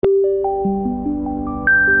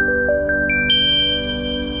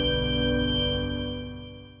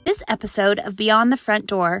episode of Beyond the Front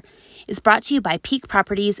Door is brought to you by Peak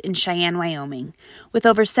Properties in Cheyenne, Wyoming. With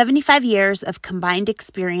over 75 years of combined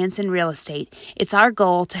experience in real estate, it's our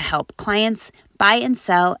goal to help clients buy and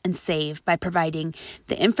sell and save by providing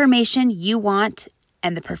the information you want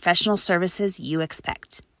and the professional services you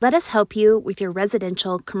expect. Let us help you with your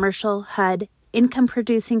residential, commercial, HUD,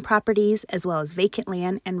 income-producing properties, as well as vacant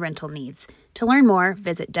land and rental needs. To learn more,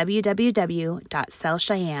 visit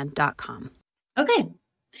www.sellcheyenne.com. Okay.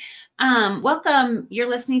 Welcome. You're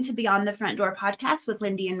listening to Beyond the Front Door podcast with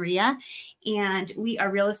Lindee and Rhea, and we are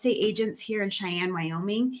real estate agents here in Cheyenne,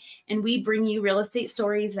 Wyoming, and we bring you real estate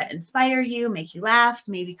stories that inspire you, make you laugh,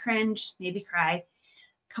 maybe cringe, maybe cry.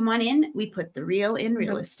 Come on in. We put the real in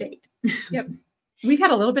real estate. Yep. We've had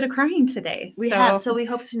a little bit of crying today. We have, so we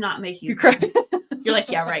hope to not make you cry. You're like,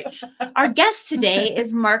 yeah, right. Our guest today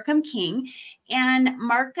is Markum King, and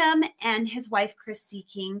Markum and his wife, Christy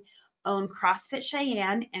King, own CrossFit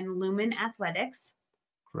Cheyenne and Lumen Athletics.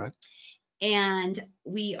 Correct. And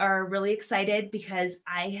we are really excited because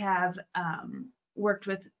I have worked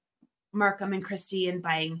with Markum and Christy in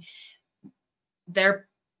buying their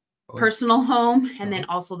personal home and then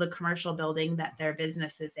also the commercial building that their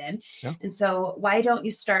business is in. Yeah. And so why don't you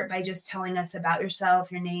start by just telling us about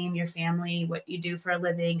yourself, your name, your family, what you do for a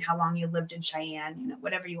living, how long you lived in Cheyenne,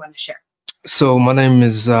 whatever you want to share. So my name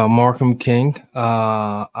is Markum King.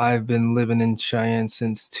 I've been living in Cheyenne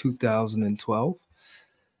since 2012.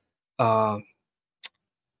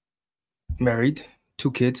 Married,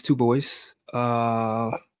 2 kids, 2 boys,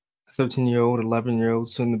 13-year-old, 11-year-old,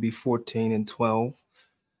 soon to be 14 and 12.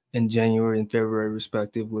 In January and February,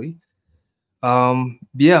 respectively.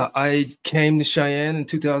 I came to Cheyenne in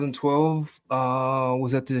 2012.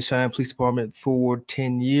 Was at the Cheyenne Police Department for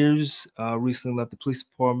 10 years. Recently left the police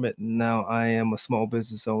department. And now I am a small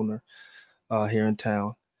business owner here in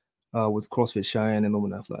town with CrossFit Cheyenne and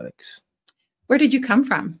Lumen Athletics. Where did you come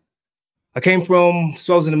from? I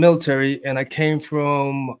was in the military, and I came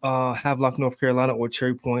from Havelock, North Carolina, or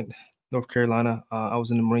Cherry Point, North Carolina. I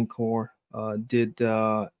was in the Marine Corps. Did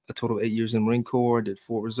a total of 8 years in the Marine Corps, did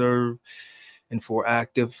 4 reserve and 4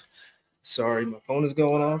 active. Sorry, my phone is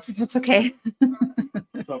going off. That's okay.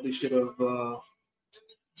 Probably should have.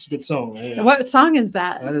 It's a good song. Yeah. What song is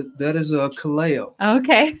that? That is Kaleo.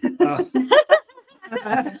 Okay.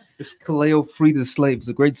 It's Kaleo Free the Slave. It's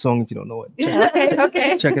a great song if you don't know it.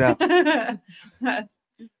 Okay. Check it out.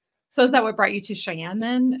 So is that what brought you to Cheyenne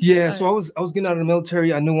then? Yeah, so I was getting out of the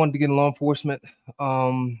military. I knew I wanted to get in law enforcement.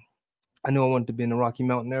 I knew I wanted to be in the Rocky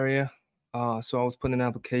Mountain area. So I was putting in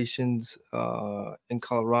applications in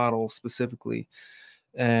Colorado specifically,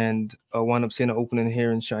 and I wound up seeing an opening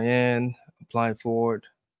here in Cheyenne, applied for it,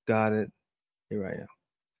 got it. Here I am.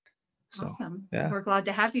 So, awesome. Yeah. We're glad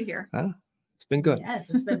to have you here. It's been good.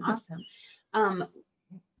 Yes, it's been awesome. Okay,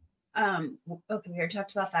 we already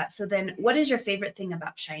talked about that. So then what is your favorite thing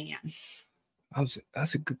about Cheyenne?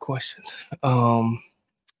 That's a good question. I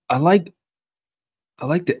like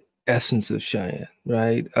the essence of Cheyenne,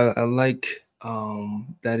 right? I like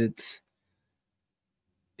that it's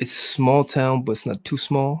a small town, but it's not too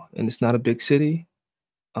small, and it's not a big city.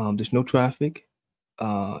 There's no traffic.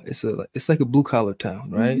 It's like a blue collar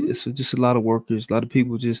town, right? Mm-hmm. It's just a lot of workers, a lot of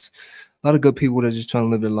people, just a lot of good people that are just trying to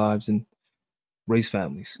live their lives and raise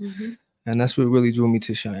families. Mm-hmm. And that's what really drew me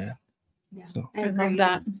to Cheyenne. Yeah, so. I love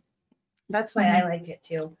that. That's why I like it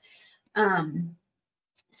too.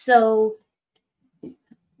 So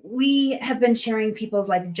we have been sharing people's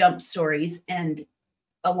like jump stories, and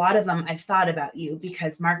a lot of them I've thought about you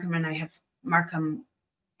because Markum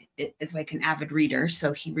is like an avid reader.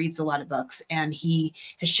 So he reads a lot of books, and he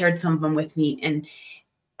has shared some of them with me, and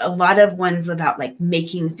a lot of ones about like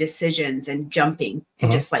making decisions and jumping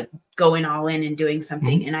and just like going all in and doing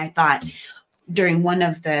something. And I thought during one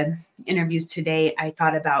of the interviews today, I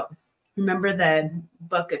thought about, remember the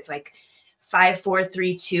book? It's like 5, 4,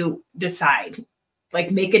 3, 2, decide. Like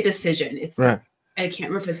make a decision. It's right. I can't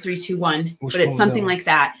remember if it's 3, 2, 1, but it's something like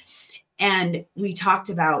that. And we talked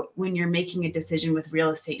about when you're making a decision with real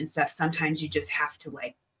estate and stuff, sometimes you just have to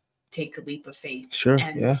like take a leap of faith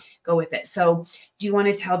and go with it. So do you want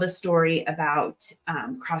to tell the story about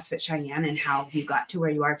CrossFit Cheyenne and how you got to where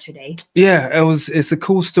you are today? Yeah, it's a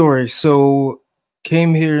cool story. So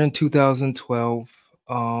came here in 2012.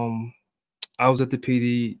 I was at the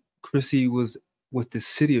PD. Chrissy was with the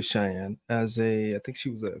city of Cheyenne I think she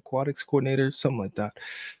was an aquatics coordinator, something like that.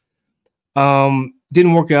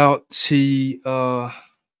 Didn't work out. It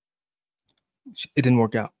didn't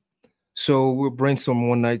work out. So we were brainstorming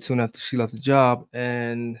one night soon after she left the job,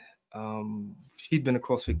 and she'd been a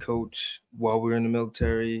CrossFit coach while we were in the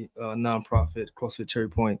military, nonprofit, CrossFit Cherry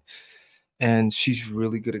Point. and she's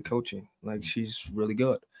really good at coaching. Like she's really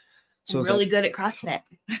good. So And really good at CrossFit.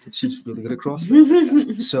 She's really good at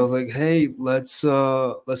CrossFit. So I was like, hey, let's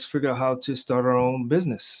figure out how to start our own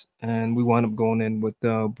business. And we wound up going in with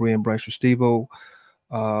Bria and Bryce Restivo.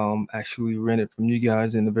 Actually, we rented from you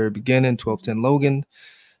guys in the very beginning, 1210 Logan.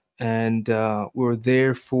 And we were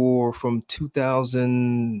there from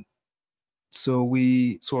 2000. So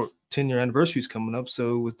 10-year anniversary is coming up.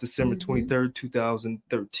 So it was December 23rd,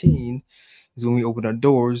 2013 is when we opened our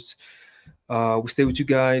doors. We stayed with you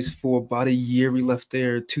guys for about a year. We left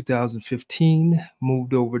there 2015,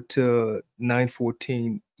 moved over to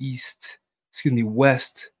 914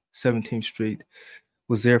 West 17th Street.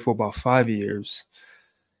 Was there for about 5 years.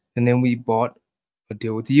 And then we bought a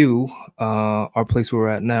deal with you, our place where we're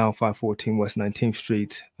at now, 514 West 19th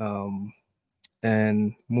Street,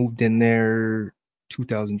 and moved in there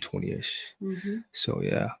 2020-ish. So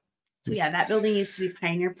yeah. So yeah, that building used to be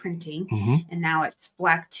Pioneer Printing, and now it's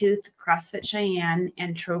Blacktooth, CrossFit Cheyenne,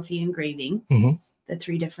 and Trophy Engraving. The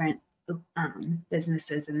 3 different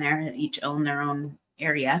businesses in there that each own their own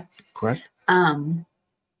area. Correct.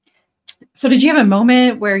 So did you have a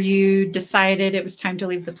moment where you decided it was time to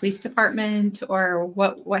leave the police department, or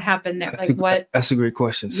what happened there? That's a great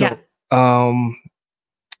question. So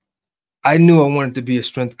I knew I wanted to be a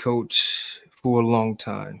strength coach for a long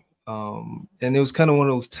time. And it was kind of one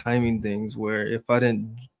of those timing things where if I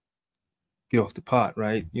didn't get off the pot,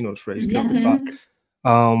 right? You know the phrase, get off the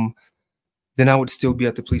pot. Then I would still be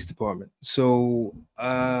at the police department. So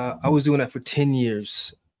I was doing that for 10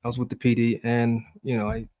 years. I was with the PD, and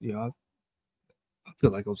I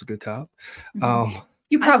feel like I was a good cop.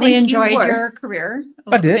 You probably enjoyed your career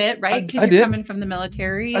a little bit, right? Because you're coming from the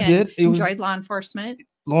military. I did. Enjoyed law enforcement.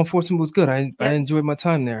 Law enforcement was good. I enjoyed my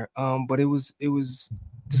time there. But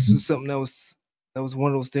this was something that was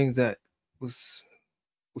one of those things that was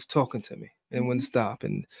talking to me and wouldn't stop.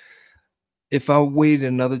 And if I waited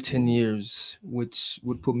another 10 years, which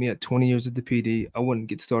would put me at 20 years at the PD, I wouldn't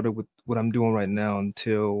get started with what I'm doing right now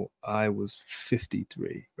until I was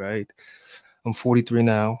 53, right? I'm 43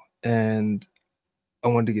 now, and I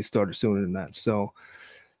wanted to get started sooner than that. So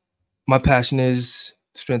my passion is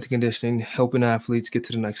strength and conditioning, helping athletes get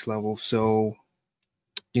to the next level. So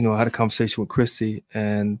I had a conversation with Chrissy,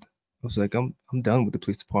 and I was like, I'm done with the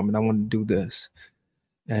police department. I want to do this.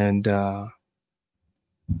 And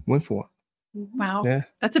went for it. Wow. Yeah.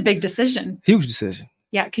 That's a big decision. Huge decision.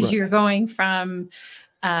 Yeah, because you're going from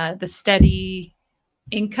the steady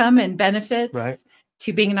income and benefits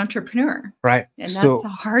to being an entrepreneur. Right. And that's a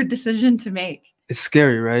hard decision to make. It's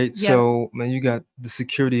scary, right? Yeah. So, man, you got the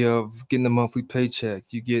security of getting a monthly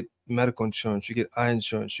paycheck. You get medical insurance, you get eye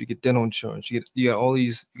insurance, you get dental insurance, you got all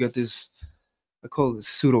these, you got this, I call it a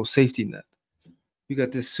pseudo safety net. You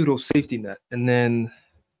got this pseudo safety net, and then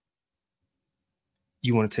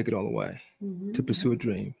you want to take it all away to pursue a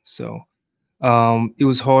dream. So it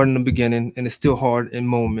was hard in the beginning, and it's still hard in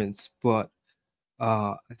moments, but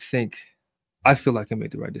I feel like I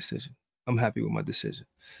made the right decision. I'm happy with my decision.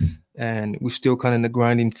 And we're still kind of in the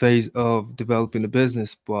grinding phase of developing the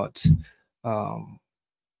business, but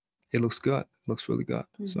it looks good. It looks really good.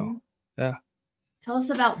 So, yeah. Tell us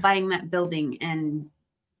about buying that building and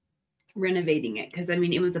renovating it. Because,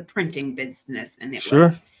 it was a printing business, and it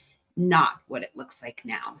was not what it looks like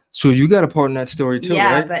now. So you got a part in that story too,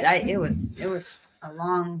 right? But it was a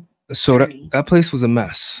long journey. That place was a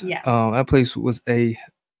mess. Yeah. That place was a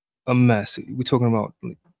mess. We're talking about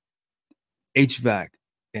HVAC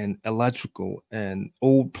and electrical and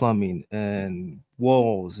old plumbing and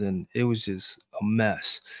walls, and it was just a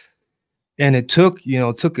mess. And it took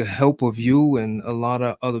a help of you and a lot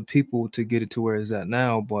of other people to get it to where it's at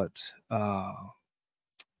now, but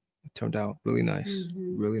it turned out really nice,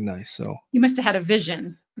 really nice. So you must have had a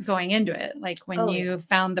vision going into it. Like when you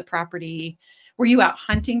found the property, were you out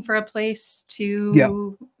hunting for a place to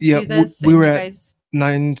do this? We were at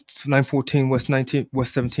 914 West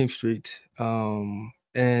 17th Street.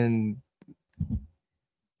 And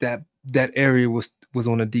that area was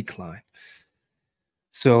on a decline.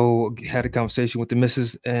 So had a conversation with the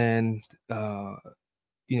missus, and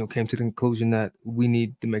came to the conclusion that we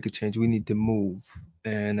need to make a change. We need to move.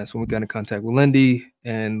 And that's when we got in contact with Lindee,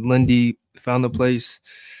 and Lindee found the place.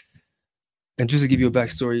 And just to give you a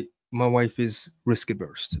backstory, my wife is risk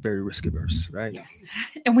adverse, very risk adverse, right? Yes.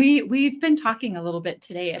 And we've been talking a little bit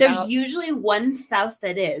today about. There's usually one spouse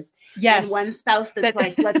that is. Yes. And one spouse that's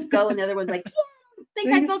like, let's go. And the other one's like, I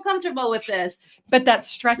think I feel comfortable with this. But that's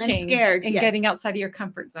stretching. I'm scared. And getting outside of your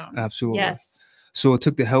comfort zone. Absolutely. Yes. So it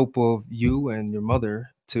took the help of you and your mother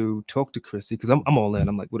to talk to Chrissy, because I'm all in.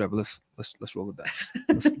 I'm like, whatever, let's roll the dice.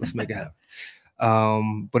 Let's make it happen.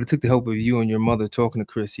 But it took the help of you and your mother talking to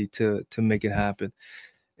Chrissy to make it happen.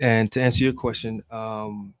 And to answer your question,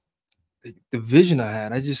 the vision I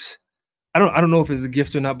had, I don't know if it's a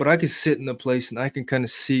gift or not, but I could sit in a place and I can kind of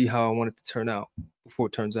see how I want it to turn out before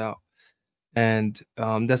it turns out. And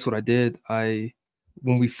that's what I did.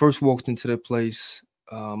 When we first walked into the place,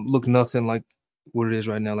 looked nothing like what it is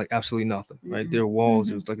right now, like absolutely nothing, right? There were walls.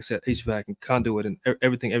 It was, like I said, HVAC and conduit and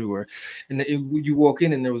everything everywhere. And you walk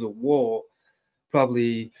in and there was a wall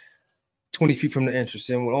probably 20 feet from the entrance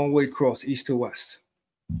and went all the way across east to west.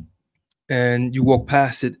 And you walk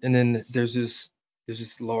past it, and then there's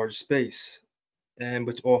this large space.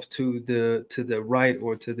 But off to the right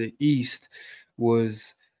or to the east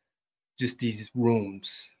was just these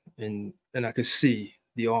rooms. And I could see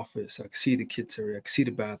the office, I could see the kids area, I could see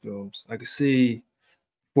the bathrooms, I could see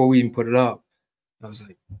before we even put it up. I was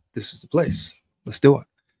like, this is the place. Let's do it.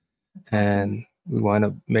 And we wound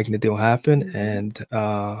up making the deal happen. And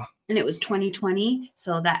it was 2020.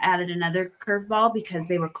 So that added another curveball because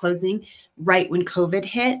they were closing right when COVID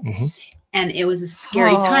hit. And it was a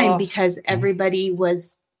scary time because everybody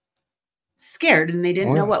was scared and they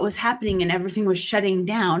didn't know what was happening and everything was shutting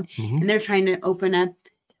down. And they're trying to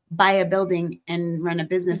buy a building and run a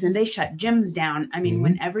business, and they shut gyms down. I mean,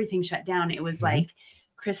 when everything shut down, it was like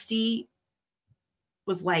Christy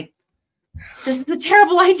was like, this is a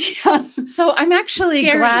terrible idea. So I'm actually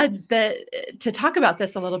glad to talk about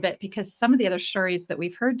this a little bit, because some of the other stories that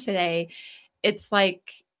we've heard today, it's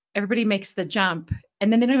like everybody makes the jump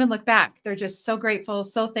and then they don't even look back. They're just so grateful,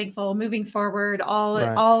 so thankful, moving forward.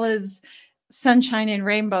 All is sunshine and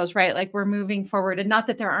rainbows, right? Like we're moving forward, and not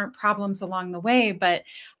that there aren't problems along the way, but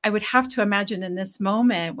I would have to imagine in this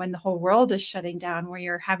moment when the whole world is shutting down, where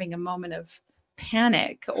you're having a moment of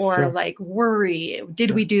panic or like worry,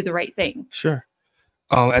 did we do the right thing? Sure.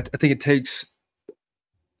 I think it takes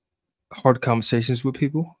hard conversations with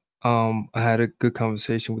people. I had a good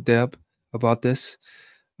conversation with Deb about this.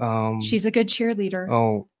 She's a good cheerleader.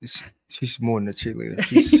 Oh, she's more than a cheerleader.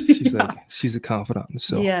 She's a confidant.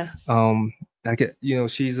 So yes. I get,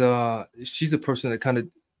 she's a person that kind of,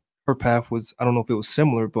 her path was, I don't know if it was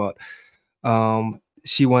similar, but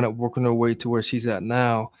she wound up working her way to where she's at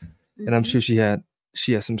now. And I'm sure she had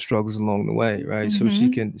some struggles along the way, right? So she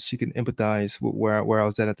can empathize with where I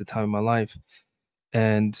was at the time in my life.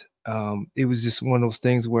 And it was just one of those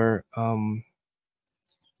things where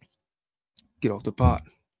get off the pot,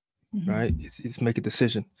 right? It's make a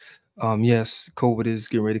decision. Yes, COVID is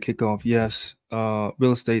getting ready to kick off. Yes,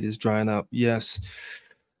 real estate is drying up. Yes,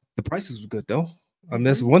 the prices were good though. I mean,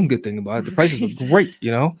 that's one good thing about it. The prices were great,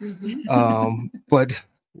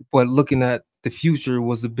 but looking at the future,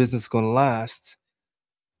 was the business going to last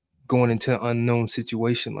going into an unknown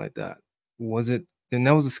situation like that? Was it? And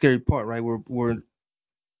that was the scary part, right? We're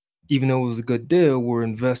even though it was a good deal, we're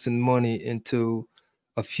investing money into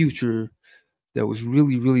a future that was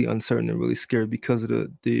really, really uncertain and really scary because of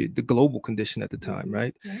the global condition at the time,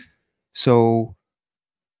 right? So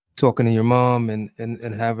talking to your mom and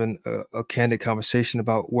having a candid conversation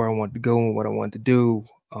about where I wanted to go and what I wanted to do.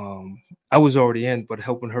 I was already in, but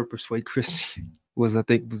helping her persuade Christy was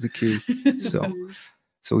the key.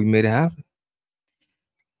 So we made it happen.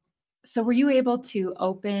 So were you able to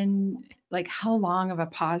open, like, how long of a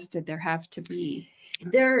pause did there have to be?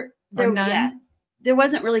 There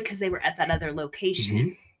wasn't really, because they were at that other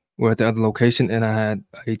location. We're at the other location, and I had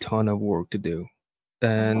a ton of work to do.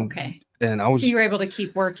 And and I was. So you were able to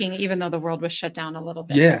keep working even though the world was shut down a little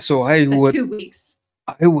bit. Yeah. So I would 2 weeks.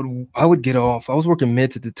 I would get off. I was working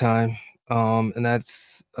mids at the time, and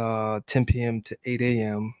that's 10 p.m. to 8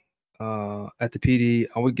 a.m. At the PD.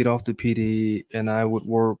 I would get off the PD, and I would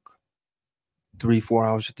work 3-4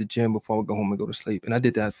 hours at the gym before I would go home and go to sleep. And I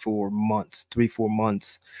did that for months, 3-4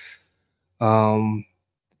 months. And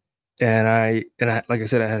I like I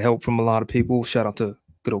said, I had help from a lot of people. Shout out to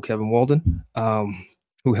good old Kevin Walden,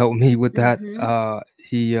 who helped me with that.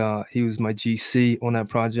 He was my GC on that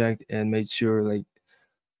project and made sure like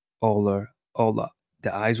all the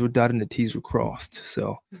I's were dotted and the T's were crossed.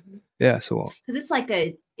 So yeah, so because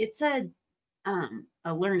it's a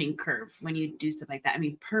learning curve when you do stuff like that. I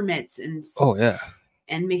mean, permits and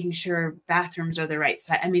and making sure bathrooms are the right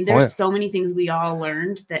size. I mean, there's so many things we all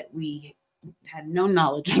learned that we had no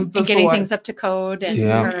knowledge of before. And getting things up to code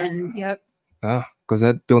and because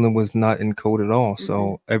that building was not in code at all.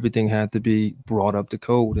 So everything had to be brought up to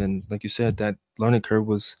code. And like you said, that learning curve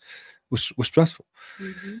was stressful.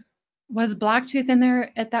 Was Blacktooth in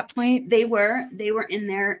there at that point? They were in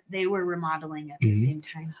there. They were remodeling at the same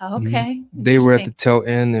time. Okay. They were at the tail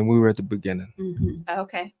end and we were at the beginning.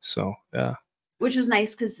 Okay. So, yeah. Which was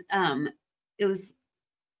nice because it was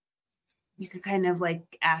you could kind of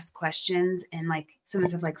like ask questions, and like some of the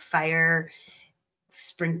stuff like fire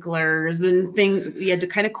sprinklers and things, you had to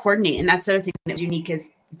kind of coordinate. And that's the other thing that's unique is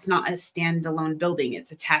it's not a standalone building,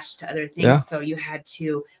 it's attached to other things. Yeah. So we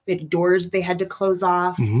had doors they had to close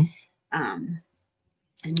off. Mm-hmm.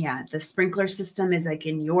 And yeah, the sprinkler system is like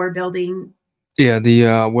in your building. Yeah,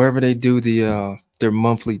 the wherever they do their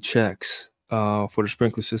monthly checks for the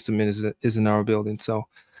sprinkler system is in our building. So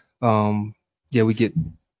yeah, we get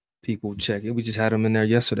people check it. We just had them in there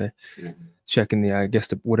yesterday, checking I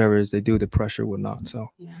guess whatever it is they do, the pressure, whatnot.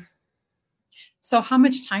 So yeah. So how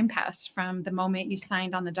much time passed from the moment you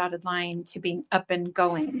signed on the dotted line to being up and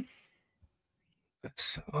going?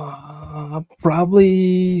 That's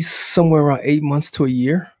probably somewhere around 8 months to a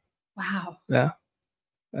year. Wow. Yeah.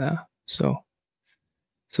 So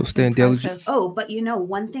staying diligent. Oh, but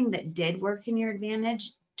one thing that did work in your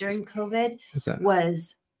advantage during COVID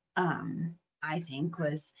was, I think,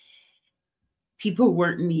 was people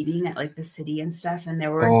weren't meeting at like the city and stuff, and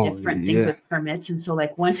there were different things with permits. And so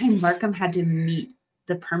like one time Markum had to meet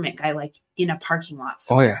the permit guy like in a parking lot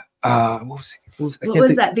somewhere. What was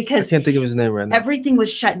that? Because I can't think of his name right now. Everything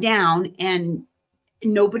was shut down and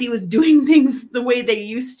nobody was doing things the way they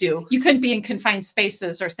used to. You couldn't be in confined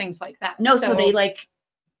spaces or things like that. No, so they like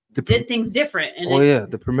did things different.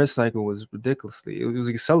 And the permit cycle was ridiculously. It was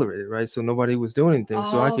accelerated, right? So nobody was doing anything.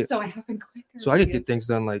 So it happened quicker. So I could get things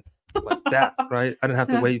done like that, right? I didn't have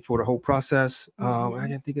to wait for the whole process. I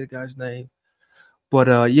can't think of the guy's name, but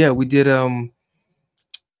we did.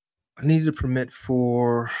 I needed a permit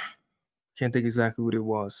for. Can't think exactly what it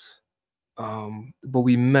was, but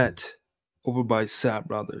we met over by Sapp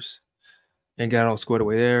Brothers and got all squared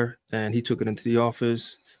away there. And he took it into the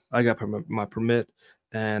office. I got my permit,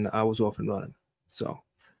 and I was off and running. So,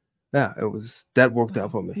 yeah, that worked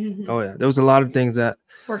out for me. Mm-hmm. Oh yeah, there was a lot of things that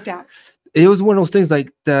worked out. It was one of those things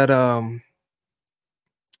like that.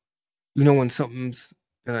 When something's,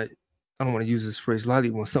 and I don't want to use this phrase lightly,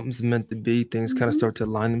 when something's meant to be, things kind of start to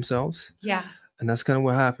align themselves. Yeah. And that's kind of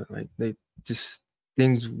what happened. Like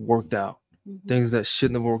things worked out. Mm-hmm. Things that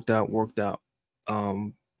shouldn't have worked out.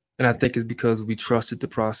 And I think it's because we trusted the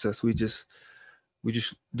process. We just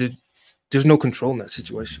did. There's no control in that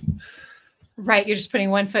situation. Right. You're just putting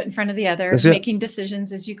one foot in front of the other, making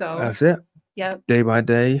decisions as you go. That's it. Yep. Day by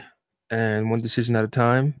day and one decision at a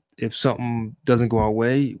time. If something doesn't go our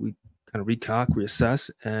way, we kind of reassess,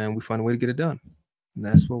 and we find a way to get it done. And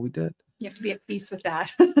that's what we did. You have to be at peace with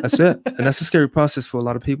that. That's it. And that's a scary process for a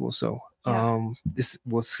lot of people. So this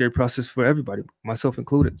was a scary process for everybody, myself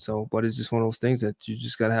included. So, but it's just one of those things that you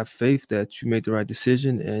just got to have faith that you made the right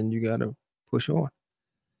decision and you got to push on.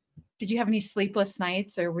 Did you have any sleepless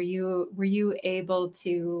nights, or were you able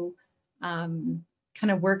to kind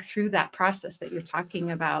of work through that process that you're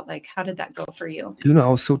talking about? Like, how did that go for you? I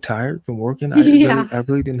was so tired from working. I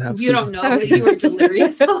really didn't have. You don't know. You were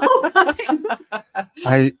delirious.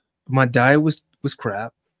 My diet was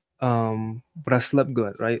crap, but I slept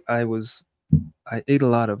good. Right, I ate a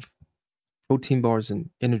lot of protein bars and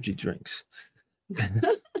energy drinks.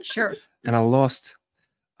 Sure. And I lost.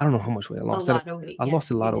 I don't know how much weight I lost. I lost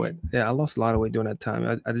a lot of weight. Yeah, I lost a lot of weight during that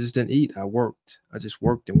time. I just didn't eat. I worked. I just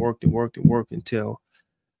worked until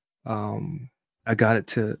I got it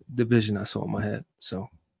to the vision I saw in my head. So,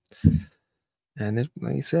 and it,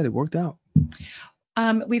 like you said, it worked out.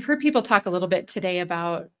 We've heard people talk a little bit today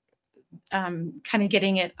about kind of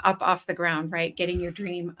getting it up off the ground, right? Getting your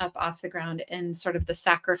dream up off the ground, and sort of the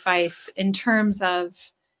sacrifice in terms of,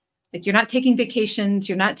 like, you're not taking vacations,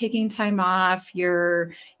 you're not taking time off,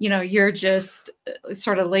 you're just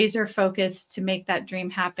sort of laser focused to make that dream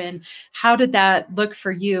happen. How did that look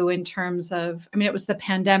for you in terms of, I mean, it was the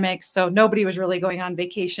pandemic, so nobody was really going on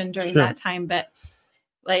vacation during that time, but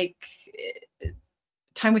like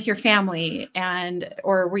time with your family,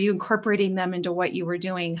 or were you incorporating them into what you were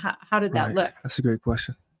doing? How did that look? That's a great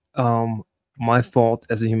question. My fault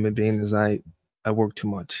as a human being is I work too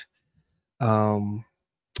much.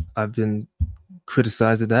 I've been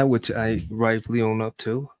criticized of that, which I rightfully own up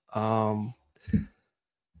to.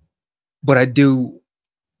 But I do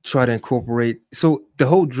try to incorporate. So the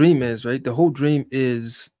whole dream is, right? The whole dream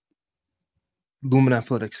is Lumen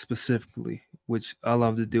Athletics specifically, which I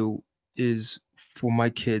love to do, is for my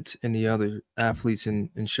kids and the other athletes in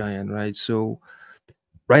Cheyenne, right? So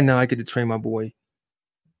right now I get to train my boy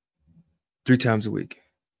 3 times a week.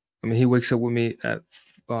 I mean, he wakes up with me at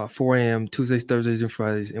 4 a.m. Tuesdays, Thursdays, and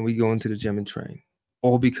Fridays, and we go into the gym and train,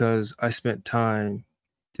 all because I spent time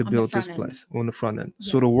to build this place on the front end.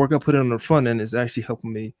 Yeah. So the work I put in on the front end is actually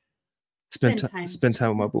helping me spend time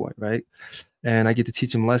with my boy, right? And I get to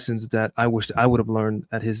teach him lessons that I wished I would have learned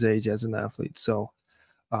at his age as an athlete. So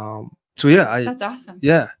So yeah, that's awesome.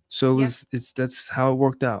 Yeah. So that's how it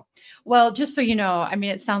worked out. Well, just so you know, I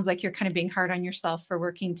mean, it sounds like you're kind of being hard on yourself for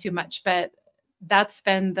working too much, but that's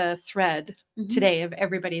been the thread today of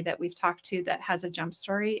everybody that we've talked to that has a jump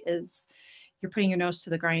story is you're putting your nose to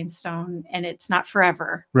the grindstone and it's not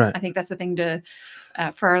forever. Right. I think that's the thing to,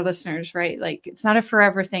 for our listeners, right? Like it's not a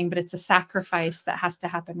forever thing, but it's a sacrifice that has to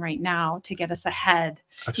happen right now to get us ahead.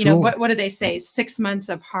 Absolutely. You know, what do they say? 6 months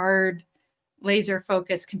of hard laser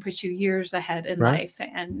focus can put you years ahead in life.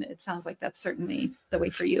 And it sounds like that's certainly the way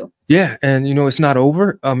for you. Yeah. And, you know, it's not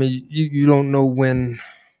over. I mean, you don't know when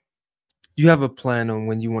you have a plan on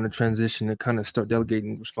when you want to transition and kind of start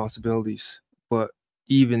delegating responsibilities. But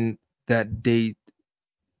even that date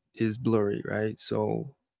is blurry, right?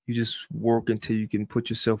 So you just work until you can put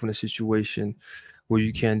yourself in a situation where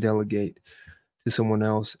you can delegate to someone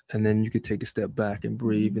else, and then you could take a step back and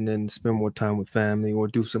breathe and then spend more time with family or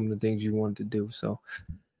do some of the things you wanted to do. So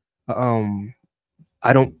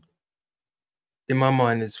I don't, in my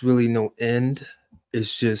mind, it's really no end.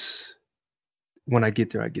 It's just when I get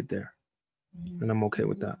there, I get there. And I'm okay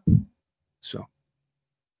with that. So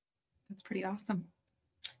that's pretty awesome.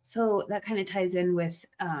 So that kind of ties in with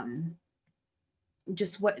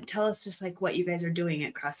tell us just like what you guys are doing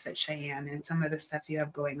at CrossFit Cheyenne and some of the stuff you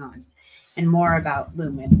have going on and more about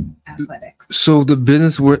Lumen Athletics. So the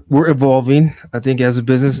business, we're evolving. I think as a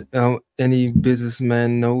business, any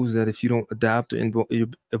businessman knows that if you don't adapt or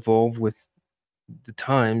evolve with the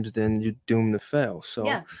times, then you're doomed to fail.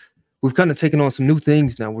 So we've kind of taken on some new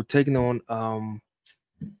things now. We're taking on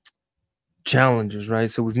challenges, right?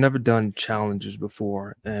 So we've never done challenges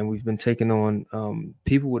before, and we've been taking on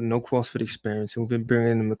people with no CrossFit experience, and we've been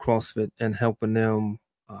bringing them to CrossFit and helping them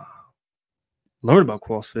learn about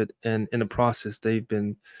CrossFit. And in the process, they've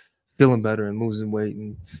been feeling better and losing weight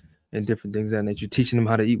and different things of that nature, teaching them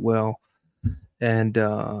how to eat well. And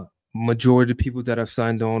majority of the people that have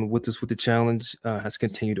signed on with us with the challenge has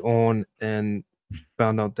continued on and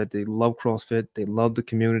found out that they love CrossFit, they love the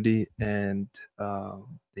community, and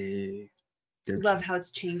they love how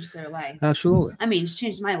it's changed their life. Absolutely. I mean, it's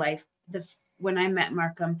changed my life. When I met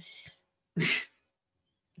Markum, it's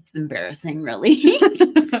embarrassing, really.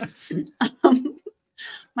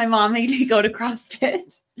 My mom made me go to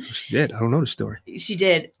CrossFit. She did. I don't know the story. She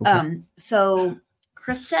did. Okay. So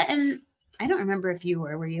Krista and I don't remember if you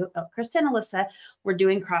were you? Oh, Krista and Alyssa were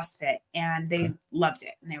doing CrossFit and they loved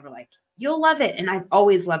it. And they were like, you'll love it. And I've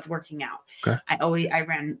always loved working out. Okay. I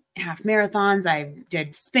ran half marathons. I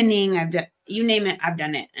did spinning. I've done, you name it, I've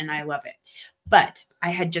done it. And I love it. But I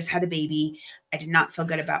had just had a baby. I did not feel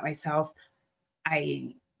good about myself.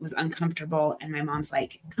 I was uncomfortable. And my mom's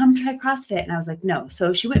like, come try CrossFit. And I was like, no.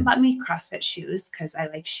 So she went and bought me CrossFit shoes because I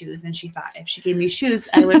like shoes. And she thought if she gave me shoes,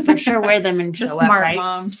 I would for sure wear them and show up, right?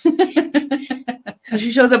 Mom. So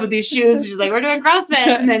she shows up with these shoes. And she's like, we're doing CrossFit.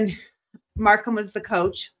 And then Markum was the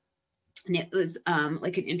coach. And it was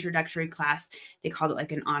like an introductory class. They called it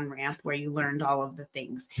like an on-ramp where you learned all of the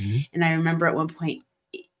things. Mm-hmm. And I remember at one point,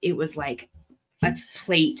 it was like a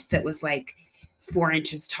plate that was like 4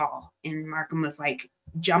 inches tall. And Markum was like,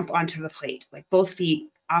 jump onto the plate, like both feet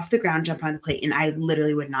off the ground, jump on the plate. And I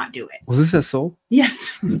literally would not do it. Was this at Seoul? Yes.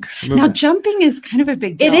 Now jumping is kind of a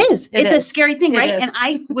big deal. It is. It's a scary thing, right? And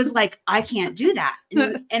I was like, I can't do that.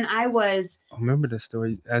 And I was. I remember the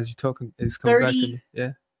story as you talking. It's coming back to me.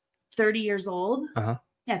 Yeah. 30 years old. Uh-huh.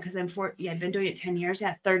 Yeah, because I'm I've been doing it 10 years.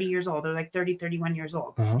 Yeah, 30 years old. They're like 30, 31 years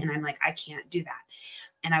old. Uh-huh. And I'm like, I can't do that.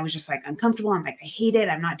 And I was just like uncomfortable. I'm like, I hate it.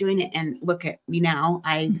 I'm not doing it. And look at me now.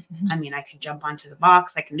 I mean, I can jump onto the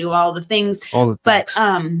box. I can do all the things. But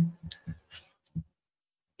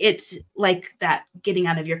it's like that getting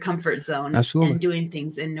out of your comfort zone. Absolutely. And doing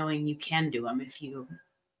things and knowing you can do them if you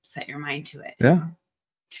set your mind to it. Yeah.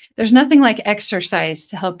 There's nothing like exercise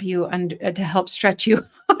to help you to help stretch you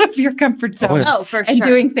out of your comfort zone. Oh, for sure. And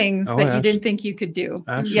doing things that you didn't think you could do.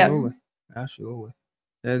 Absolutely. Yep. Absolutely.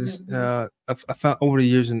 I found over the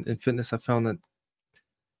years in fitness, I found that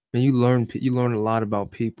when you learn a lot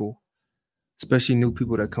about people, especially new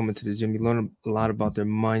people that come into the gym. You learn a lot about their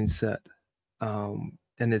mindset. And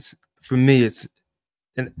it's, for me,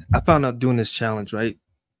 and I found out doing this challenge, right?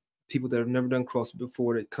 People that have never done CrossFit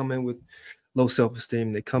before, they come in with low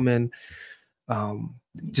self-esteem. They come in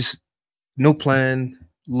just no plan,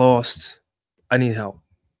 lost. I need help.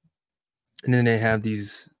 And then they have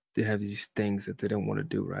these things that they don't want to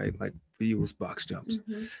do, right? Like for you, it's box jumps.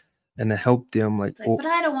 Mm-hmm. And to help them like but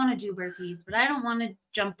I don't want to do burpees, but I don't want to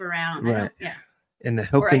jump around. Right. Yeah. And to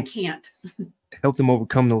help them, I can't. help them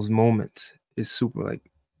overcome those moments is super like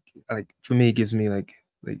for me, it gives me like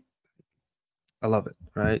I love it,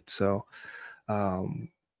 right? So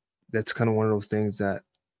that's kind of one of those things that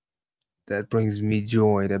that brings me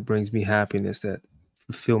joy, that brings me happiness, that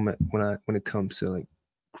fulfillment when it comes to like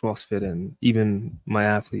CrossFit and even my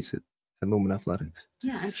athletes at Lumen Athletics.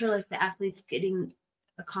 Yeah, I'm sure like the athletes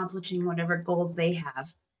accomplishing whatever goals they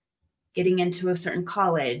have, getting into a certain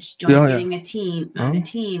college, getting a team,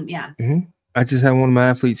 Yeah. Mm-hmm. I just had one of my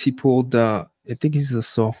athletes. He pulled. I think he's a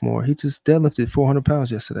sophomore. He just deadlifted 400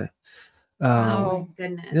 pounds yesterday. Oh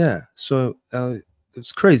goodness. Yeah. So it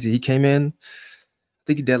was crazy. He came in. I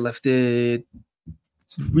think he deadlifted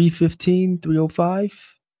 315,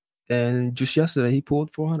 305, and just yesterday he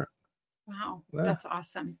pulled 400. Wow, that's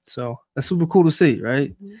awesome. So that's super cool to see,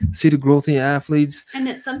 right? Mm-hmm. See the growth in your athletes. And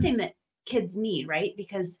it's something that kids need, right?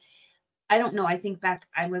 Because I don't know. I think back,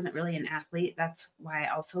 I wasn't really an athlete. That's why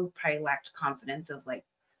I also probably lacked confidence of like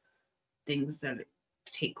things that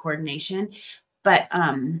take coordination. But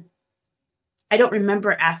I don't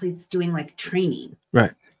remember athletes doing like training.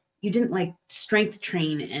 Right. You didn't like strength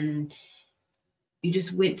train and you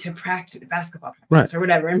just went to practice, basketball practice, right, or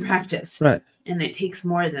whatever in practice. Right. And it takes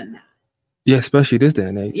more than that. Yeah, especially this day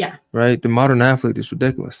and age. Yeah. Right. The modern athlete is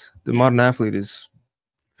ridiculous. The modern athlete is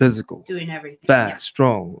physical, doing everything, fast,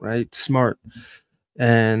 strong, right, smart.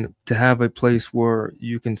 And to have a place where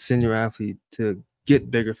you can send your athlete to get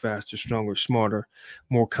bigger, faster, stronger, smarter,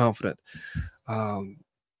 more confident,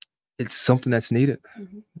 it's something that's needed.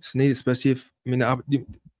 Mm-hmm. It's needed, especially if,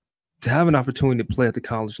 to have an opportunity to play at the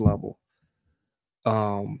college level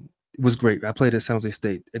was great. I played at San Jose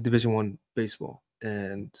State at Division I baseball,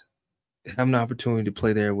 and having an opportunity to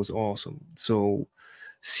play there was awesome. So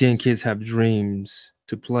seeing kids have dreams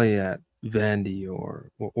to play at Vandy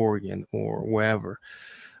or Oregon or wherever,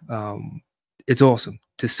 it's awesome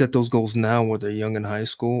to set those goals now when they're young in high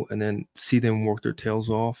school, and then see them work their tails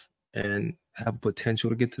off and have potential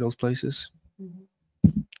to get to those places.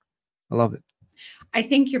 Mm-hmm. I love it. I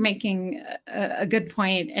think you're making a good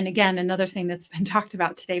point. And again, another thing that's been talked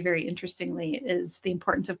about today very interestingly is the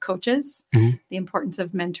importance of coaches, mm-hmm, the importance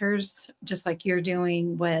of mentors, just like you're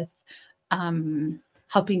doing with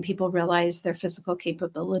helping people realize their physical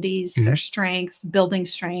capabilities, mm-hmm, their strengths, building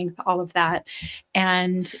strength, all of that.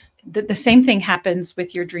 And the same thing happens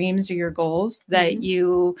with your dreams or your goals, that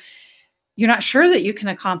mm-hmm, you're not sure that you can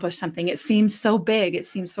accomplish something. It seems so big. It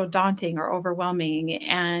seems so daunting or overwhelming.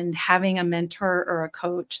 And having a mentor or a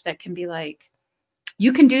coach that can be like,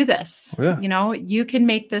 you can do this, you can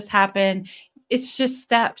make this happen. It's just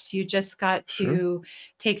steps. You just got to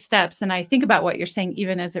take steps. And I think about what you're saying,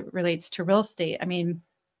 even as it relates to real estate. I mean,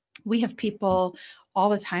 we have people all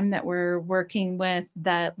the time that we're working with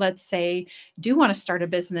that, let's say, do want to start a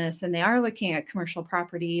business and they are looking at commercial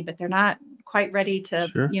property, but they're not quite ready to,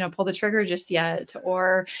 pull the trigger just yet.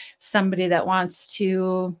 Or somebody that wants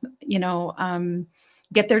to,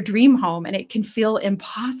 get their dream home, and it can feel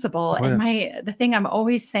impossible. Oh, yeah. And the thing I'm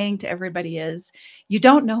always saying to everybody is, you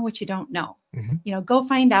don't know what you don't know. Mm-hmm. Go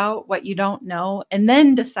find out what you don't know and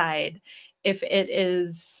then decide if it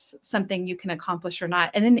is something you can accomplish or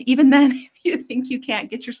not. And then even then, if you think you can't,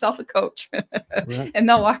 get yourself a coach right, and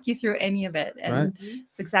they'll walk you through any of it. And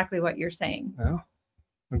it's exactly what you're saying. Yeah,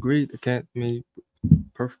 agreed.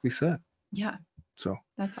 Perfectly said. Yeah. So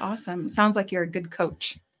that's awesome. Sounds like you're a good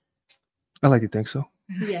coach. I like to think so.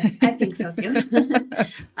 Yes, I think so too.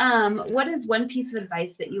 What is one piece of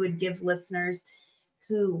advice that you would give listeners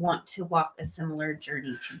who want to walk a similar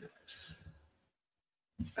journey to yours?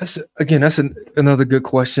 That's another good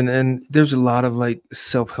question. And there's a lot of like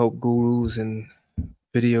self-help gurus and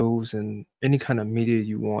videos and any kind of media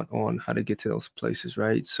you want on how to get to those places,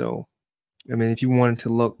 right? So, if you wanted to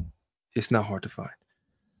look, it's not hard to find.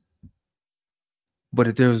 But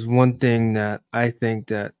if there's one thing that I think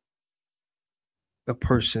that a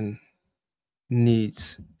person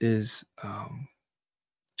needs is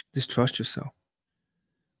just trust yourself,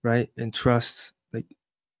 right? And trust, like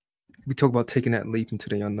we talk about taking that leap into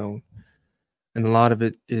the unknown, and a lot of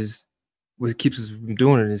it is what keeps us from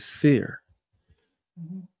doing it is fear.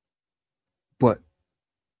 Mm-hmm. But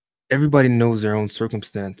everybody knows their own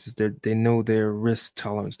circumstances. They know their risk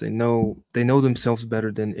tolerance. They know themselves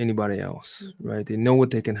better than anybody else, mm-hmm, right? They know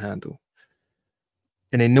what they can handle,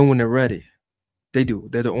 and they know when they're ready. They do.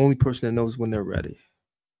 They're the only person that knows when they're ready.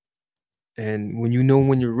 And when you know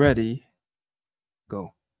when you're ready,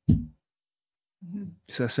 go. Mm-hmm.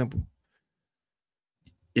 It's that simple.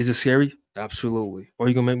 Is it scary? Absolutely. Are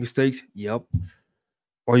you going to make mistakes? Yep.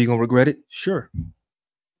 Are you going to regret it? Sure.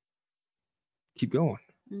 Keep going.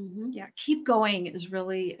 Mm-hmm. Yeah. Keep going is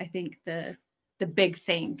really, I think, the big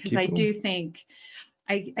thing. Because I do think,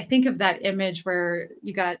 I think of that image where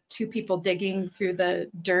you got two people digging through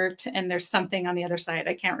the dirt and there's something on the other side.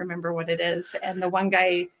 I can't remember what it is. And the one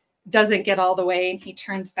guy doesn't get all the way and he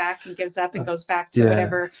turns back and gives up and goes back to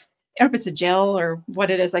whatever, I don't know if it's a jail or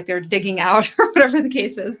what it is, like they're digging out or whatever the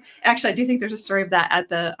case is. Actually, I do think there's a story of that at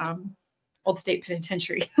the old state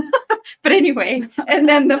penitentiary. But anyway, and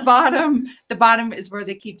then the bottom is where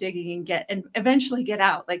they keep digging and eventually get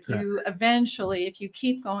out. Like you eventually, if you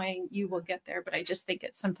keep going, you will get there. But I just think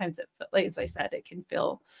sometimes like as I said, it can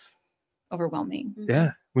feel overwhelming.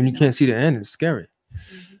 Yeah. When you can't see the end, it's scary.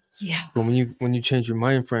 Yeah. But when you change your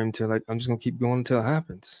mind frame to like, I'm just gonna keep going until it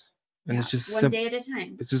happens. And it's just one day at a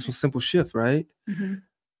time. It's just a simple shift, right?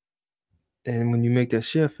 And when you make that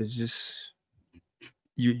shift, it's just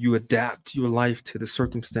you adapt your life to the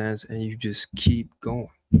circumstance and you just keep going.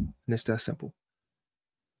 And it's that simple.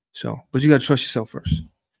 So, but you gotta trust yourself first.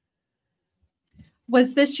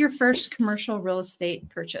 Was this your first commercial real estate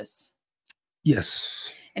purchase?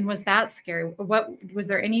 Yes. And was that scary? What was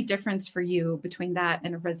there any difference for you between that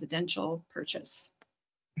and a residential purchase?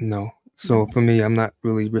 No. So for me, I'm not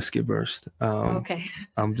really risk averse. Okay.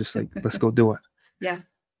 I'm just like, let's go do it. Yeah.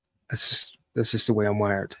 That's just the way I'm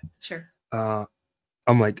wired. Sure.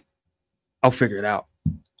 I'm like, I'll figure it out.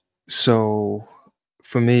 So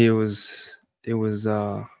for me, it was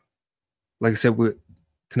like I said, we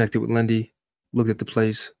connected with Lindee, looked at the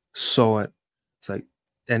place, saw it. It's like,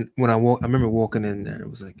 and when I remember walking in there, it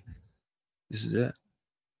was like, this is it.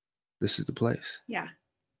 This is the place. Yeah.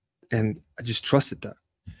 And I just trusted that.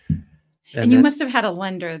 And you must have had a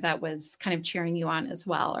lender that was kind of cheering you on as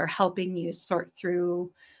well, or helping you sort through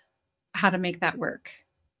how to make that work.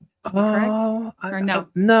 Correct? Or no?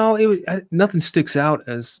 No, nothing sticks out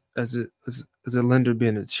as a lender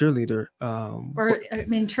being a cheerleader. Or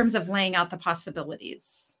in terms of laying out the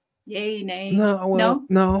possibilities. Yay, nay?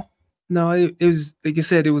 No. It was, like I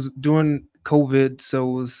said, it was during COVID, so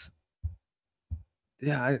it was,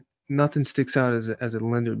 nothing sticks out as a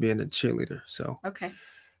lender being a cheerleader. So okay.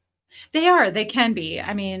 They can be.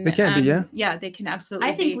 I mean, they can be, yeah. Yeah, they can absolutely.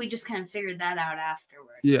 I think we just kind of figured that out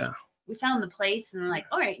afterwards. Yeah. We found the place and like,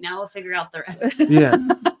 all right, now we'll figure out the rest. Yeah.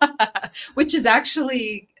 Which is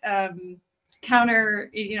actually counter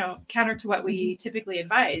to what we typically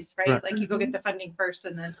advise, right? Like you go get the funding first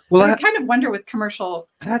and then I kind of wonder with commercial.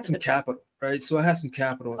 I had some capital, right? So I had some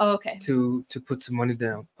capital to put some money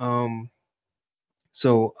down.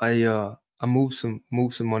 So I moved some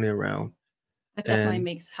money around. That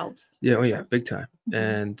definitely helps. Yeah, yeah, big time.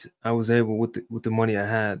 And I was able with the money I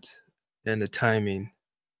had and the timing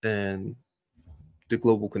and the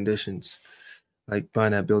global conditions, like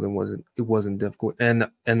buying that building wasn't difficult. And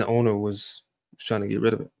the owner was trying to get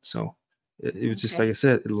rid of it. So it was just like I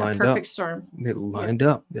said, it lined up. Perfect storm. It lined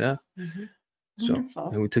up, yeah. So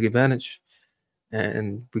and we took advantage,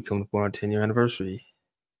 and we come up on our 10-year anniversary,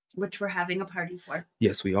 which we're having a party for.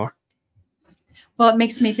 Yes, we are. Well, it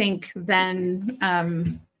makes me think then,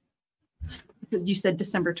 you said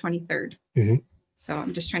December 23rd. So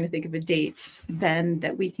I'm just trying to think of a date then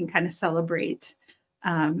that we can kind of celebrate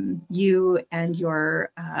you and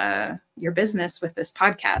your business with this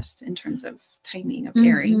podcast in terms of timing of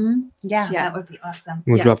airing. Yeah, that would be awesome.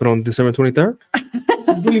 We'll drop it on December 23rd.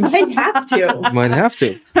 We might have to. Might have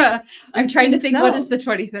to. I'm trying to think. What is the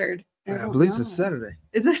 23rd? I believe it's a Saturday.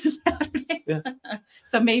 Is it a Saturday? Yeah.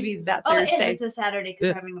 So maybe that Thursday. It's a Saturday because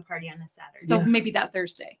we're having a party on a Saturday. So maybe that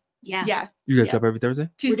Thursday. Yeah. Yeah. You guys drop every Thursday?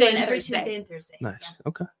 Tuesday and every Thursday. Tuesday and Thursday. Nice. Yeah.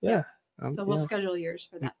 Okay. Yeah. So we'll schedule yours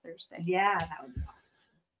for that Thursday. Yeah, that would be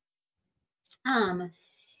awesome.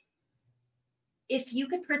 If you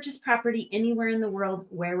could purchase property anywhere in the world,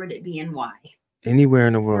 where would it be and why? Anywhere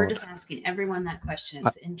in the world. We're just asking everyone that question.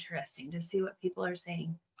 It's interesting to see what people are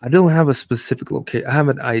saying. I don't have a specific location. I have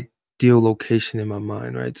an ideal location in my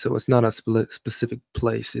mind, right? So it's not a specific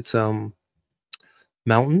place. It's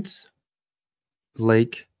mountains,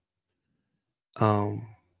 lake. I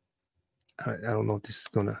don't know if this is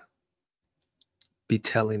gonna be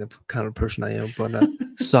telling of the kind of person I am, but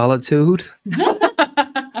solitude,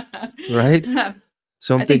 right?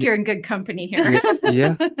 So I think you're in good company here.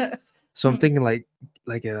 Yeah. So I'm thinking like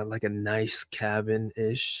a nice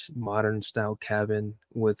cabin-ish, modern style cabin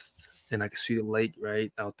and I can see the lake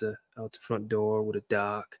right out the front door with a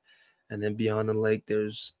dock, and then beyond the lake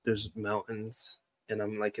there's mountains, and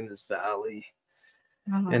I'm like in this valley,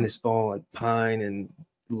 and it's all like pine and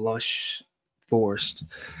lush forest,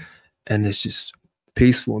 and it's just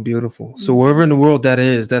peaceful and beautiful. So wherever in the world that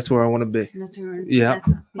is, that's where I want to be.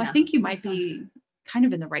 Well, I think you might be kind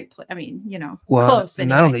of in the right place. I mean, close.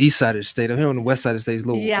 Anyway. Not on the east side of the state. I'm here on the west side of the state. It's a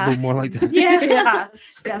little more like that. Yeah,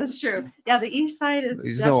 that's true. Yeah, the east side is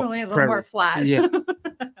definitely a little more flat. Yeah,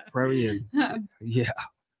 prairie and yeah.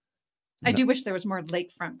 I do wish there was more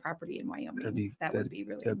lakefront property in Wyoming. That would be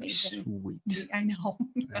really amazing. Sweet. I know.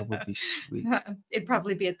 That would be sweet. It'd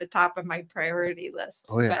probably be at the top of my priority list.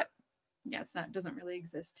 Oh, yeah. But yeah, it doesn't really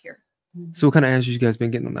exist here. So what kind of answers you guys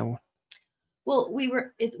been getting on that one? Well,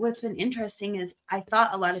 what's been interesting is I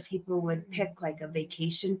thought a lot of people would pick like a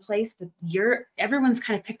vacation place, but everyone's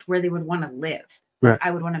kind of picked where they would want to live. Right.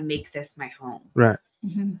 I would want to make this my home. Right.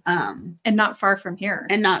 And not far from here.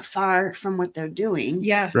 And not far from what they're doing.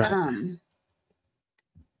 Yeah. Right.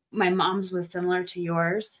 My mom's was similar to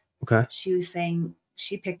yours. Okay. She was saying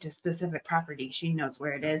she picked a specific property. She knows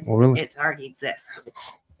where it is. Oh, really? It already exists.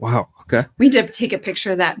 Wow. Okay. We did take a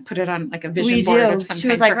picture of that and put it on like a vision board of some She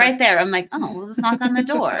was like right there. I'm like, oh, well, let's knock on the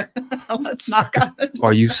door. Let's knock on the door.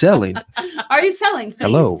 Are you selling? Are you selling? Please?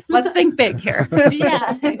 Hello. Let's think big here.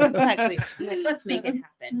 Yeah, exactly. Like, let's make it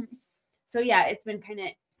happen. So yeah, it's been kind of,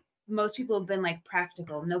 most people have been like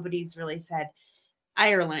practical. Nobody's really said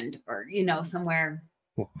Ireland or, somewhere.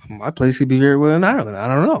 Well, my place could be very well in Ireland. I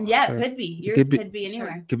don't know. Yeah, it could be. Yours could be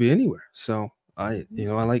anywhere. It could be anywhere. So I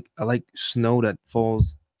like snow that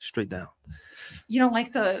falls straight down. You don't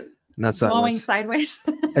like the not blowing sideways?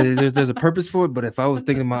 There's a purpose for it, but if I was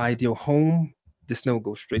thinking of my ideal home, the snow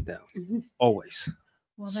goes straight down. Always.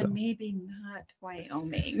 Well, then maybe not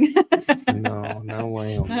Wyoming. No, not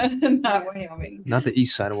Wyoming. Not Wyoming. Not the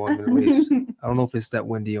east side of Wyoming, at least. I don't know if it's that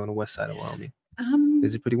windy on the west side of Wyoming.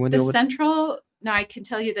 Is it pretty windy over there? No, I can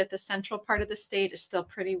tell you that the central part of the state is still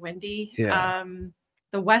pretty windy. Yeah.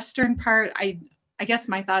 The western part, I guess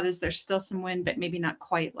my thought is there's still some wind, but maybe not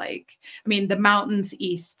quite the mountains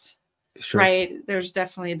east, sure. Right? There's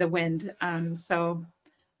definitely the wind. So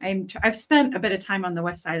I've spent a bit of time on the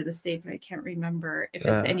west side of the state, but I can't remember if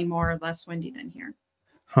it's any more or less windy than here.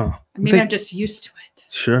 Huh. Maybe I'm just used to it.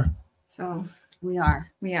 Sure. So we are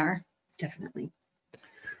definitely.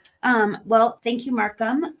 Well, thank you,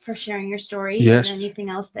 Markum, for sharing your story. Yes. Is there anything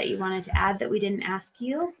else that you wanted to add that we didn't ask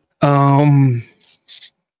you? Come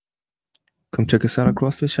check us out at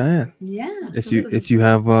CrossFit Cheyenne. Yeah. If you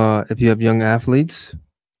have young athletes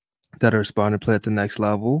that are aspiring to play at the next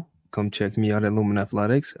level, come check me out at Lumen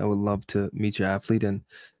Athletics. I would love to meet your athlete and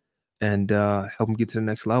help them get to the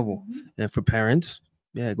next level. And for parents,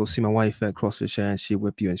 go see my wife at CrossFit Cheyenne. She'll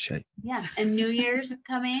whip you in shape. Yeah, and New Year's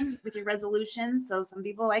coming with your resolutions. So some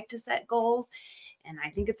people like to set goals, and I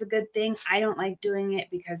think it's a good thing. I don't like doing it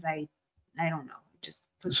because I don't know, it just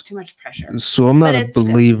puts too much pressure. So I'm not a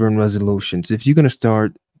believer in resolutions. If you're gonna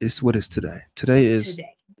start, it's what is today. Today is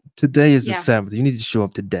the Sabbath. You need to show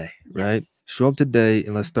up today, right? Yes. Show up today,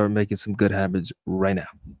 and let's start making some good habits right now.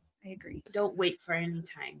 I agree. Don't wait for any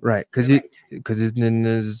time. Right, because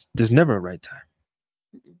there's never a right time.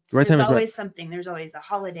 Right, there's always something. There's always a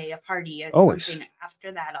holiday, a party, something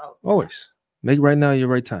after that. Always make right now your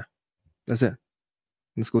right time. That's it.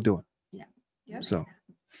 Let's go do it. Yeah. So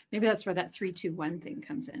maybe that's where that 3-2-1 thing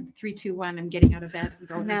comes in. 3-2-1. I'm getting out of bed. I'm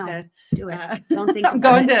going to do it. Don't think. I'm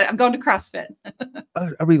going to CrossFit.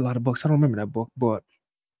 I read a lot of books. I don't remember that book, but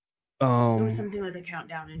it was something with a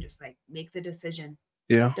countdown and just like make the decision.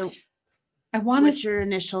 Yeah. What's your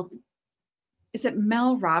initial? Is it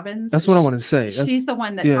Mel Robbins? That's what I want to say. She's the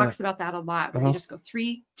one that talks about that a lot. Where you just go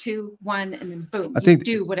 3, 2, 1, and then boom. I think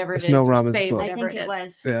do whatever it is. Mel Robbins. I think it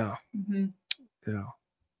was. Yeah. Mm-hmm.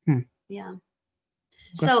 Yeah. Yeah.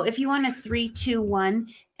 Okay. So if you want a 3, 2, 1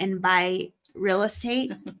 and buy real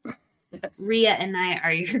estate, Rhea and I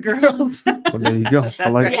are your girls. Well, there you go. I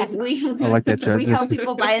like that transition. We help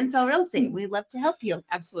people buy and sell real estate. We'd love to help you.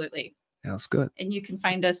 Absolutely. That's good. And you can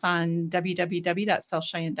find us on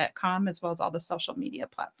www.sellcheyenne.com as well as all the social media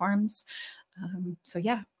platforms.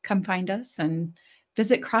 Come find us and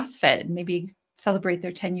visit CrossFit and maybe celebrate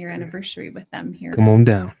their 10-year anniversary with them here. Come on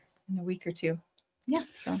down. In a week or two. Yeah.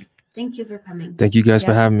 So thank you for coming. Thank you guys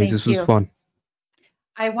for having me. This was fun.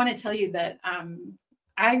 I want to tell you that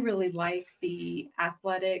I really like the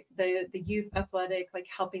youth athletic, like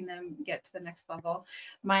helping them get to the next level.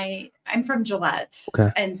 I'm from Gillette.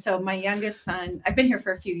 Okay. And so my youngest son, I've been here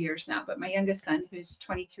for a few years now, but my youngest son, who's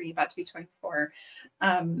 23, about to be 24,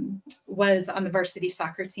 was on the varsity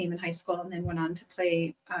soccer team in high school and then went on to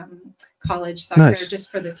play college soccer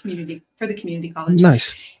just for the community college.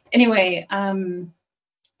 Nice. Anyway,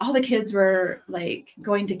 all the kids were like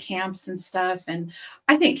going to camps and stuff. And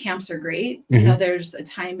I think camps are great. Mm-hmm. There's a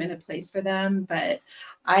time and a place for them. But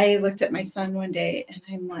I looked at my son one day and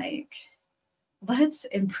I'm like, let's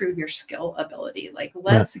improve your skill ability. Like,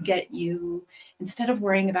 let's get you, instead of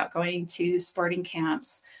worrying about going to sporting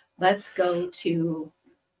camps, let's get you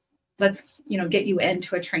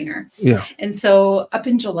into a trainer. Yeah. And so up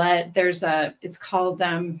in Gillette, it's called,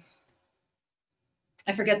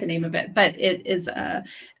 I forget the name of it, but it is a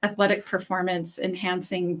athletic performance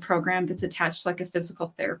enhancing program that's attached to like a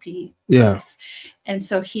physical therapy place. And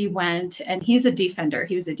so he went, and he's a defender.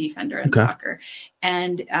 He was a defender in soccer,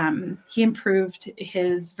 and he improved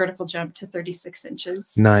his vertical jump to 36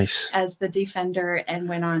 inches. Nice. As the defender, and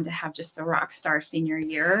went on to have just a rock star senior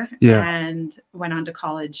year. And went on to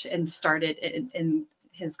college and started in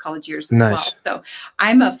his college years as well. So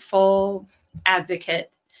I'm a full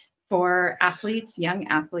advocate for athletes, young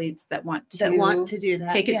athletes that want to do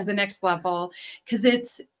that, take it to the next level, because it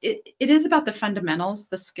is about the fundamentals,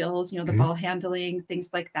 the skills, the ball handling,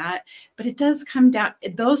 things like that. But it does come down;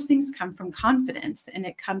 those things come from confidence, and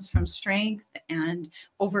it comes from strength and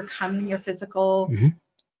overcoming your physical,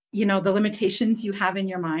 the limitations you have in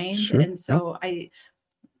your mind. And so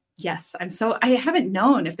I haven't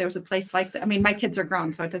known if there was a place like that. I mean, my kids are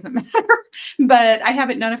grown, so it doesn't matter, but I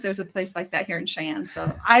haven't known if there's a place like that here in Cheyenne.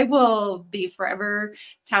 So I will be forever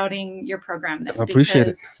touting your program. I appreciate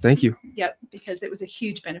it. Thank you. Yep. Because it was a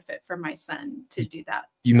huge benefit for my son to do that.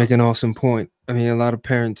 You make an awesome point. I mean, a lot of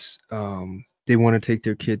parents, they want to take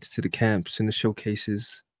their kids to the camps and the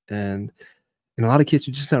showcases, and a lot of kids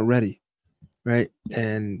are just not ready. Right.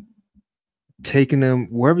 And taking them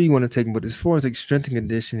wherever you want to take them, but as far as like strength and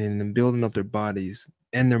conditioning and building up their bodies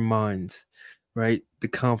and their minds, right? The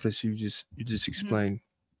confidence you just explained,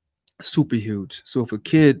 super huge. So if a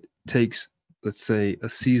kid takes, let's say, a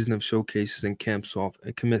season of showcases and camps off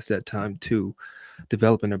and commits that time to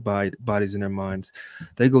developing their bodies and their minds,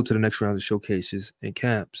 they go to the next round of showcases and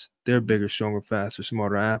camps. They're bigger, stronger, faster,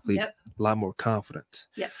 smarter athlete, a lot more confidence.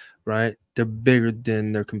 Right? They're bigger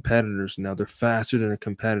than their competitors now. They're faster than their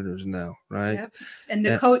competitors now, right? And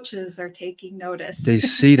the coaches are taking notice. They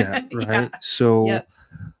see that, right? So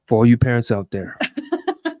for all you parents out there,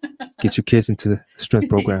 get your kids into the strength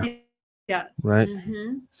program. Right?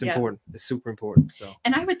 It's important. It's super important. So,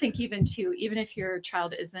 and I would think even if your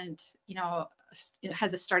child isn't,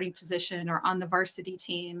 has a starting position or on the varsity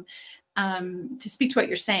team, to speak to what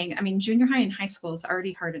you're saying, I mean, junior high and high school is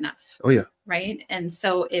already hard enough. Oh yeah. Right. And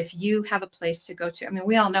so if you have a place to go to, I mean,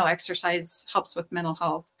 we all know exercise helps with mental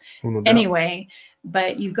health anyway,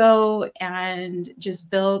 but you go and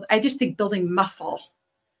just I just think building muscle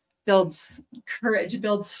builds courage,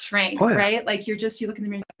 builds strength, right? Like you look in the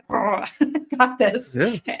mirror, oh, I got this.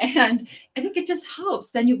 And I think it just helps.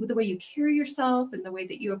 Then the way you carry yourself and the way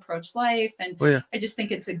that you approach life. And I just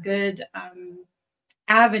think it's a good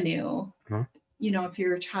avenue, if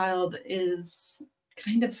your child is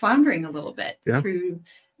kind of floundering a little bit through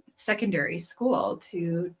secondary school,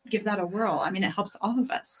 to give that a whirl. I mean, it helps all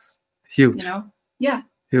of us. Huge.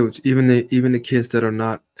 Huge. Even the kids that are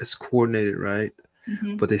not as coordinated, right?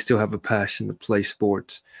 But they still have a passion to play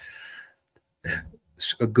sports.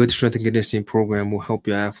 A good strength and conditioning program will help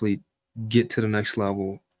your athlete get to the next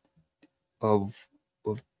level of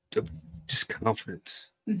just confidence.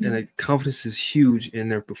 And like, confidence is huge in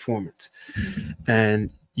their performance.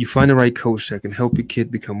 And you find the right coach that can help your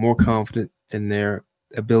kid become more confident in their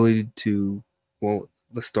ability to,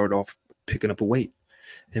 let's start off picking up a weight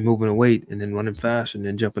and moving a weight and then running faster and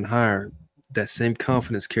then jumping higher. That same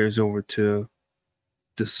confidence carries over to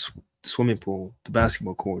the swimming pool, the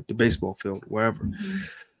basketball court, the baseball field, wherever.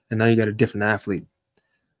 And now you got a different athlete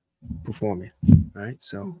performing, right?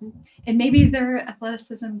 So, and maybe their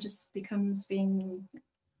athleticism just becomes being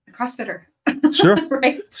a CrossFitter. Sure.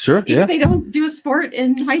 Right? Sure. If they don't do a sport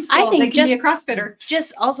in high school, they can be a CrossFitter.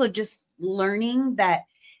 Just learning that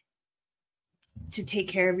to take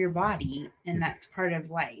care of your body, and that's part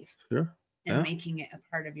of life. Sure. And making it a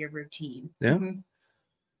part of your routine. Yeah.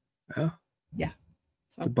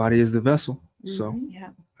 So, the body is the vessel. So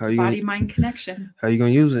how you body-mind connection. How are you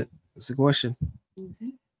going to use it? That's the question.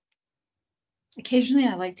 Occasionally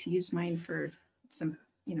I like to use mine for some,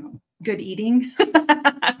 good eating.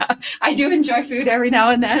 I do enjoy food every now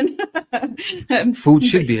and then. Food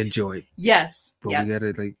should be enjoyed. Yes. But we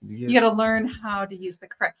gotta you gotta learn how to use the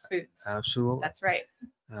correct foods. Absolutely. That's right.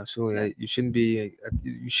 Absolutely. You shouldn't be,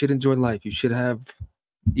 you should enjoy life. You should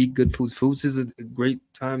eat good foods. Foods is a great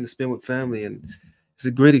time to spend with family, and it's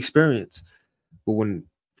a great experience. But when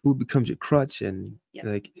food becomes your crutch and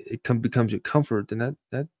becomes your comfort, then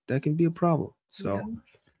that can be a problem. So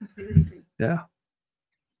completely agree. Yeah.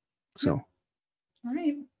 So all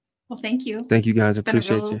right. Well, thank you. Thank you guys. It's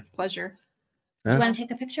Appreciate been a you. Pleasure. Do you want to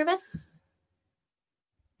take a picture of us?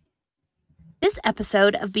 This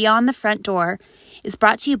episode of Beyond the Front Door is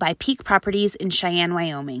brought to you by Peak Properties in Cheyenne,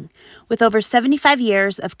 Wyoming. With over 75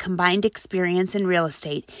 years of combined experience in real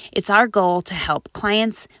estate, it's our goal to help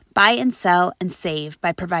clients buy and sell and save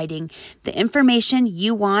by providing the information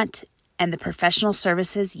you want and the professional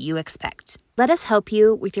services you expect. Let us help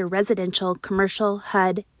you with your residential, commercial,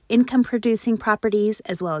 HUD, income-producing properties,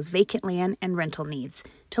 as well as vacant land and rental needs.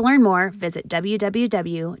 To learn more, visit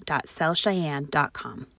www.sellcheyenne.com.